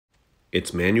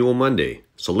It's Manual Monday,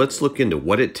 so let's look into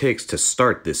what it takes to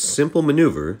start this simple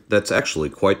maneuver that's actually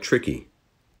quite tricky.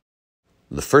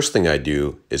 The first thing I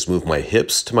do is move my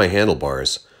hips to my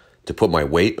handlebars to put my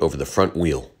weight over the front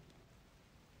wheel.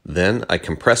 Then I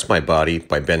compress my body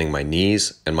by bending my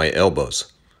knees and my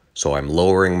elbows, so I'm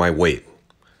lowering my weight.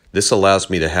 This allows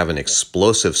me to have an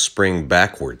explosive spring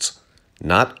backwards,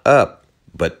 not up,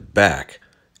 but back,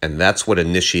 and that's what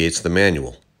initiates the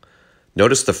manual.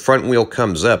 Notice the front wheel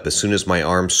comes up as soon as my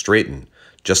arms straighten,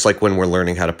 just like when we're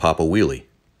learning how to pop a wheelie.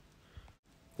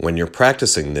 When you're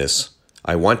practicing this,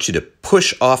 I want you to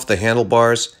push off the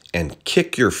handlebars and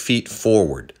kick your feet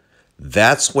forward.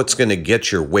 That's what's going to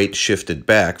get your weight shifted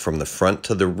back from the front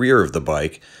to the rear of the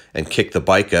bike and kick the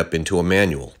bike up into a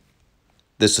manual.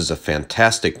 This is a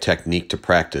fantastic technique to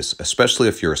practice, especially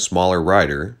if you're a smaller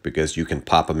rider, because you can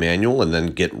pop a manual and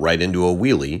then get right into a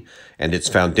wheelie, and it's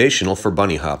foundational for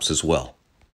bunny hops as well.